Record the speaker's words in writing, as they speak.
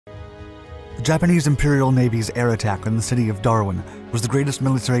The Japanese Imperial Navy's air attack on the city of Darwin was the greatest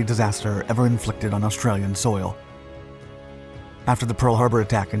military disaster ever inflicted on Australian soil. After the Pearl Harbor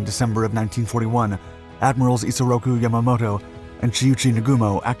attack in December of 1941, Admirals Isoroku Yamamoto and Chûichi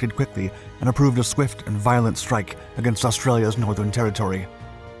Nagumo acted quickly and approved a swift and violent strike against Australia's Northern Territory.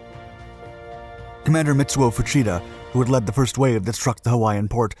 Commander Mitsuo Fuchida, who had led the first wave that struck the Hawaiian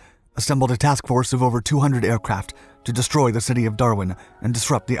port, assembled a task force of over 200 aircraft to destroy the city of Darwin and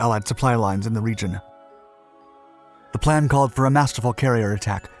disrupt the Allied supply lines in the region. The plan called for a masterful carrier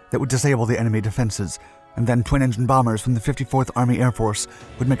attack that would disable the enemy defenses, and then twin-engine bombers from the 54th Army Air Force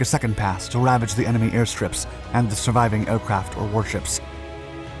would make a second pass to ravage the enemy airstrips and the surviving aircraft or warships.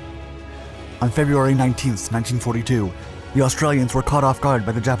 On February 19, 1942, the Australians were caught off guard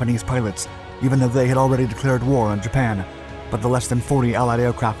by the Japanese pilots, even though they had already declared war on Japan, but the less than 40 Allied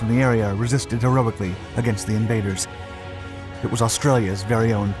aircraft in the area resisted heroically against the invaders. It was Australia's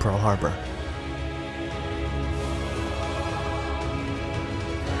very own Pearl Harbor.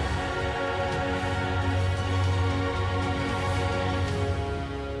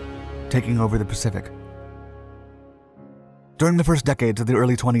 Taking over the Pacific. During the first decades of the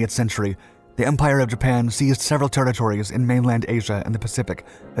early 20th century, the Empire of Japan seized several territories in mainland Asia and the Pacific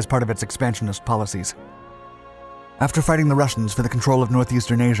as part of its expansionist policies. After fighting the Russians for the control of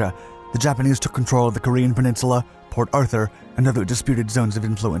northeastern Asia, the Japanese took control of the Korean Peninsula, Port Arthur, and other disputed zones of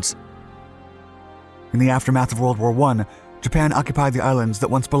influence. In the aftermath of World War I, Japan occupied the islands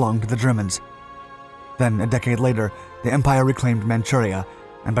that once belonged to the Germans. Then, a decade later, the empire reclaimed Manchuria,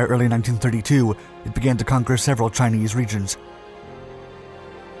 and by early 1932, it began to conquer several Chinese regions.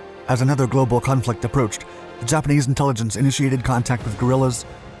 As another global conflict approached, the Japanese intelligence initiated contact with guerrillas,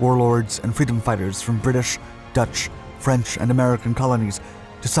 warlords, and freedom fighters from British, Dutch, French, and American colonies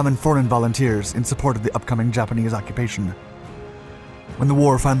to summon foreign volunteers in support of the upcoming Japanese occupation. When the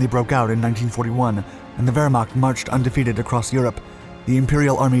war finally broke out in 1941 and the Wehrmacht marched undefeated across Europe, the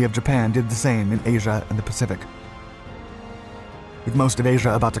Imperial Army of Japan did the same in Asia and the Pacific. With most of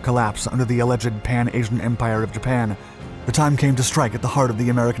Asia about to collapse under the alleged Pan-Asian Empire of Japan, the time came to strike at the heart of the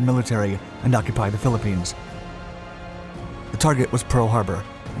American military and occupy the Philippines. The target was Pearl Harbor,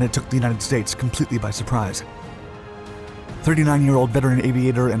 and it took the United States completely by surprise. 39-year-old veteran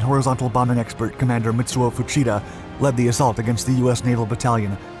aviator and horizontal bombing expert Commander Mitsuo Fuchida led the assault against the U.S. Naval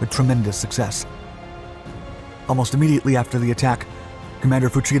Battalion with tremendous success. Almost immediately after the attack, Commander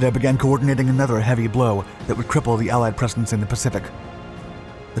Fuchida began coordinating another heavy blow that would cripple the Allied presence in the Pacific.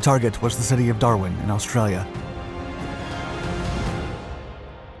 The target was the city of Darwin in Australia.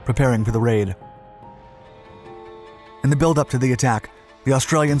 Preparing for the raid. In the build-up to the attack, the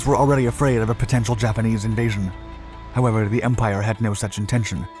Australians were already afraid of a potential Japanese invasion. However, the Empire had no such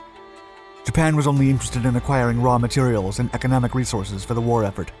intention. Japan was only interested in acquiring raw materials and economic resources for the war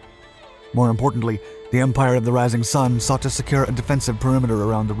effort. More importantly, the Empire of the Rising Sun sought to secure a defensive perimeter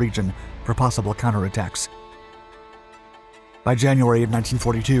around the region for possible counterattacks. By January of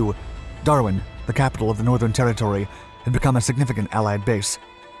 1942, Darwin, the capital of the Northern Territory, had become a significant Allied base.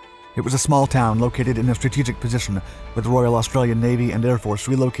 It was a small town located in a strategic position with the Royal Australian Navy and Air Force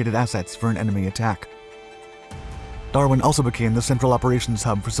relocated assets for an enemy attack. Darwin also became the central operations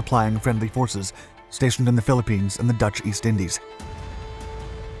hub for supplying friendly forces stationed in the Philippines and the Dutch East Indies.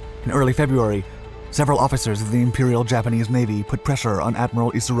 In early February, several officers of the Imperial Japanese Navy put pressure on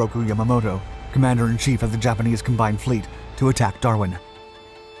Admiral Isoroku Yamamoto, Commander-in-Chief of the Japanese Combined Fleet, to attack Darwin.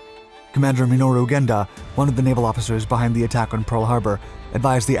 Commander Minoru Genda, one of the naval officers behind the attack on Pearl Harbor,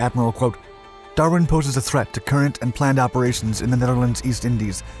 advised the admiral, quote, "Darwin poses a threat to current and planned operations in the Netherlands East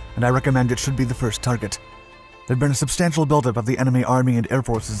Indies, and I recommend it should be the first target. There had been a substantial buildup of the enemy army and air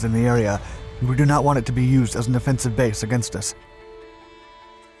forces in the area, and we do not want it to be used as an offensive base against us."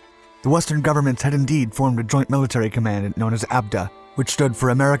 The Western governments had indeed formed a joint military command known as ABDA, which stood for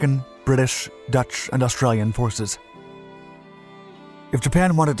American, British, Dutch, and Australian forces. If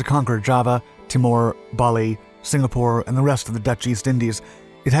Japan wanted to conquer Java, Timor, Bali, Singapore, and the rest of the Dutch East Indies,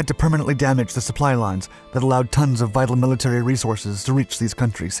 it had to permanently damage the supply lines that allowed tons of vital military resources to reach these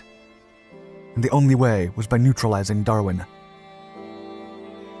countries. And the only way was by neutralizing Darwin.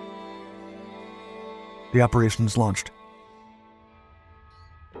 The operations launched.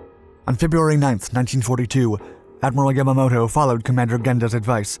 On February 9, 1942, Admiral Yamamoto followed Commander Genda's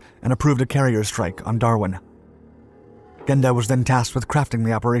advice and approved a carrier strike on Darwin. Genda was then tasked with crafting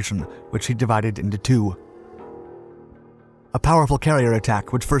the operation, which he divided into two. A powerful carrier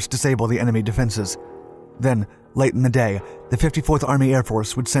attack would first disable the enemy defenses. Then, late in the day, the 54th Army Air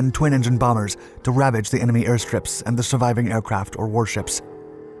Force would send twin-engine bombers to ravage the enemy airstrips and the surviving aircraft or warships.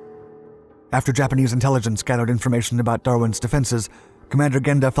 After Japanese intelligence gathered information about Darwin's defenses, Commander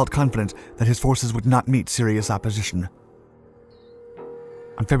Genda felt confident that his forces would not meet serious opposition.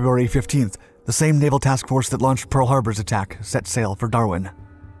 On February 15th, the same naval task force that launched Pearl Harbor's attack set sail for Darwin.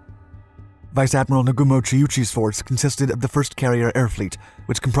 Vice Admiral Nagumo Chûichi's force consisted of the 1st Carrier Air Fleet,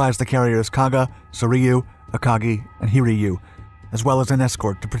 which comprised the carriers Kaga, Soryu, Akagi, and Hiryu, as well as an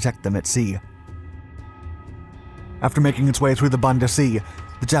escort to protect them at sea. After making its way through the Banda Sea,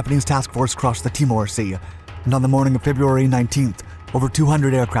 the Japanese task force crossed the Timor Sea, and on the morning of February 19th, over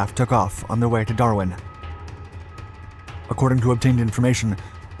 200 aircraft took off on their way to Darwin. According to obtained information,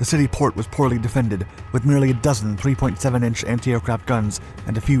 the city port was poorly defended, with merely a dozen 3.7-inch anti-aircraft guns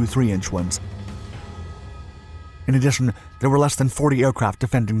and a few 3-inch ones. In addition, there were less than 40 aircraft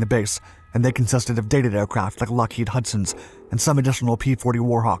defending the base, and they consisted of dated aircraft like Lockheed Hudsons and some additional P-40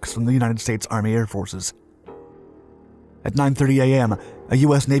 Warhawks from the United States Army Air Forces. At 9:30 a.m., a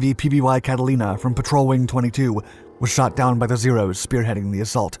U.S. Navy PBY Catalina from Patrol Wing 22 was shot down by the Zeros spearheading the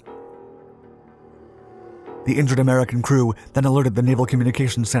assault. The injured American crew then alerted the Naval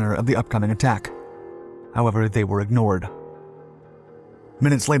Communications Center of the upcoming attack. However, they were ignored.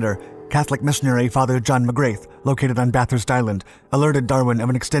 Minutes later, Catholic missionary Father John McGrath, located on Bathurst Island, alerted Darwin of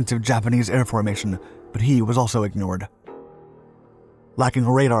an extensive Japanese air formation, but he was also ignored. Lacking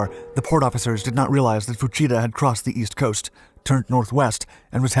a radar, the port officers did not realize that Fuchida had crossed the east coast, turned northwest,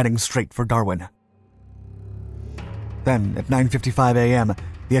 and was heading straight for Darwin. Then, at 9:55 a.m.,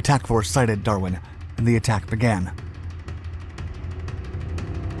 the attack force sighted Darwin, and the attack began.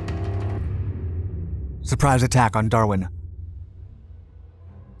 Surprise attack on Darwin.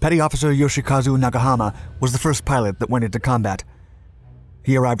 Petty Officer Yoshikazu Nagahama was the first pilot that went into combat.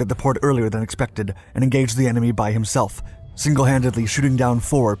 He arrived at the port earlier than expected and engaged the enemy by himself, single-handedly shooting down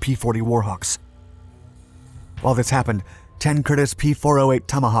 4 P-40 Warhawks. While this happened, 10 Curtiss P-408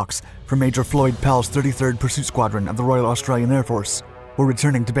 Tomahawks from Major Floyd Pell's 33rd Pursuit Squadron of the Royal Australian Air Force were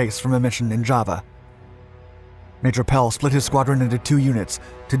returning to base from a mission in Java. Major Pell split his squadron into 2 units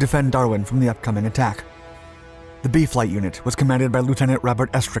to defend Darwin from the upcoming attack. The B Flight unit was commanded by Lieutenant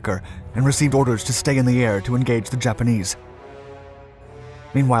Robert Estricker and received orders to stay in the air to engage the Japanese.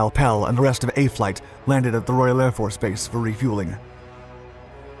 Meanwhile, Pell and the rest of A Flight landed at the Royal Air Force Base for refueling.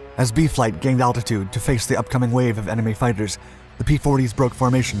 As B Flight gained altitude to face the upcoming wave of enemy fighters, the P-40s broke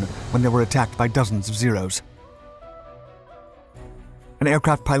formation when they were attacked by dozens of Zeros. An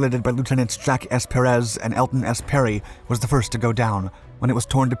aircraft piloted by Lieutenants Jack S. Perez and Elton S. Perry was the first to go down when it was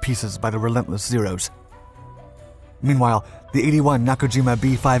torn to pieces by the relentless Zeros. Meanwhile, the 81 Nakajima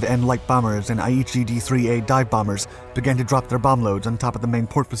B-5N light bombers and Aichi D-3A dive bombers began to drop their bomb loads on top of the main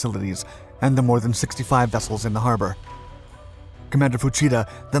port facilities and the more than 65 vessels in the harbor. Commander Fuchida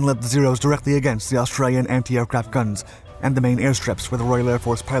then led the Zeros directly against the Australian anti-aircraft guns and the main airstrips where the Royal Air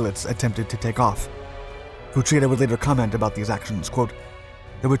Force pilots attempted to take off. Fuchida would later comment about these actions, quote,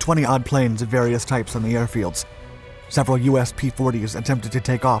 "There were 20-odd planes of various types on the airfields. Several US P-40s attempted to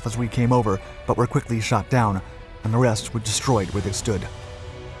take off as we came over, but were quickly shot down, and the rest were destroyed where they stood."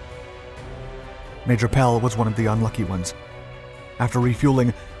 Major Pell was one of the unlucky ones. After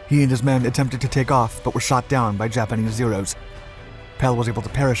refueling, he and his men attempted to take off but were shot down by Japanese Zeros. Pell was able to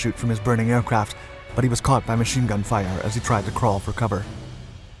parachute from his burning aircraft, but he was caught by machine gun fire as he tried to crawl for cover.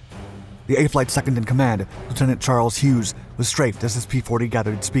 The A-Flight's second-in-command, Lieutenant Charles Hughes, was strafed as his P-40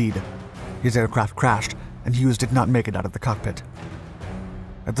 gathered speed. His aircraft crashed, and Hughes did not make it out of the cockpit.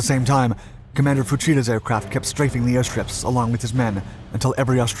 At the same time, Commander Fuchida's aircraft kept strafing the airstrips along with his men until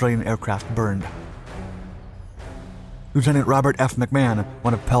every Australian aircraft burned. Lieutenant Robert F. McMahon,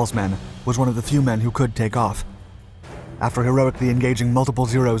 one of Pell's men, was one of the few men who could take off. After heroically engaging multiple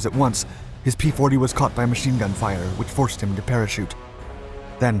Zeros at once, his P-40 was caught by machine gun fire, which forced him to parachute.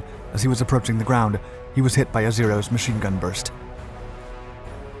 Then, as he was approaching the ground, he was hit by a Zero's machine gun burst.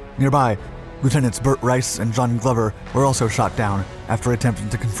 Nearby, Lieutenants Burt Rice and John Glover were also shot down after attempting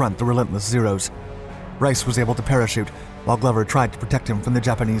to confront the relentless Zeros. Rice was able to parachute, while Glover tried to protect him from the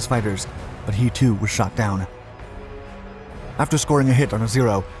Japanese fighters, but he too was shot down. After scoring a hit on a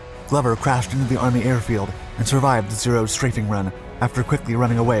Zero, Glover crashed into the Army airfield and survived the Zero's strafing run after quickly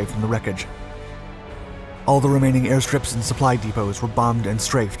running away from the wreckage. All the remaining airstrips and supply depots were bombed and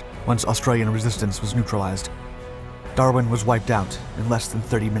strafed once Australian resistance was neutralized. Darwin was wiped out in less than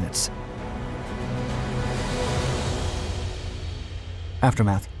 30 minutes.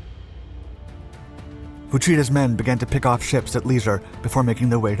 Aftermath. Fuchida's men began to pick off ships at leisure before making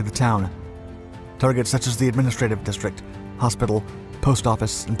their way to the town. Targets such as the administrative district, hospital, post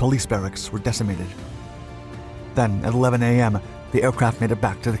office, and police barracks were decimated. Then, at 11 a.m., the aircraft made it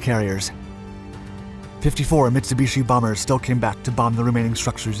back to the carriers. 54 Mitsubishi bombers still came back to bomb the remaining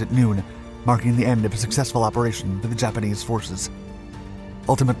structures at noon, marking the end of a successful operation for the Japanese forces.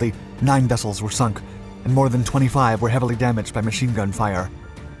 Ultimately, 9 vessels were sunk, and more than 25 were heavily damaged by machine gun fire.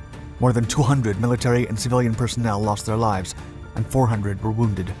 More than 200 military and civilian personnel lost their lives, and 400 were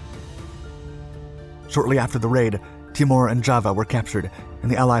wounded. Shortly after the raid, Timor and Java were captured, and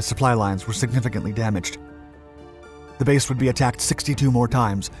the Allies' supply lines were significantly damaged. The base would be attacked 62 more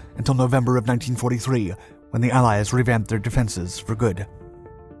times until November of 1943, when the Allies revamped their defenses for good.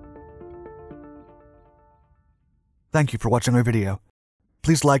 Thank you for watching our video.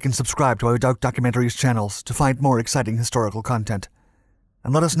 Please like and subscribe to our Dark Documentaries channels to find more exciting historical content.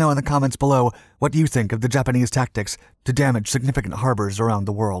 And let us know in the comments below what you think of the Japanese tactics to damage significant harbors around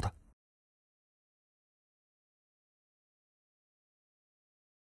the world.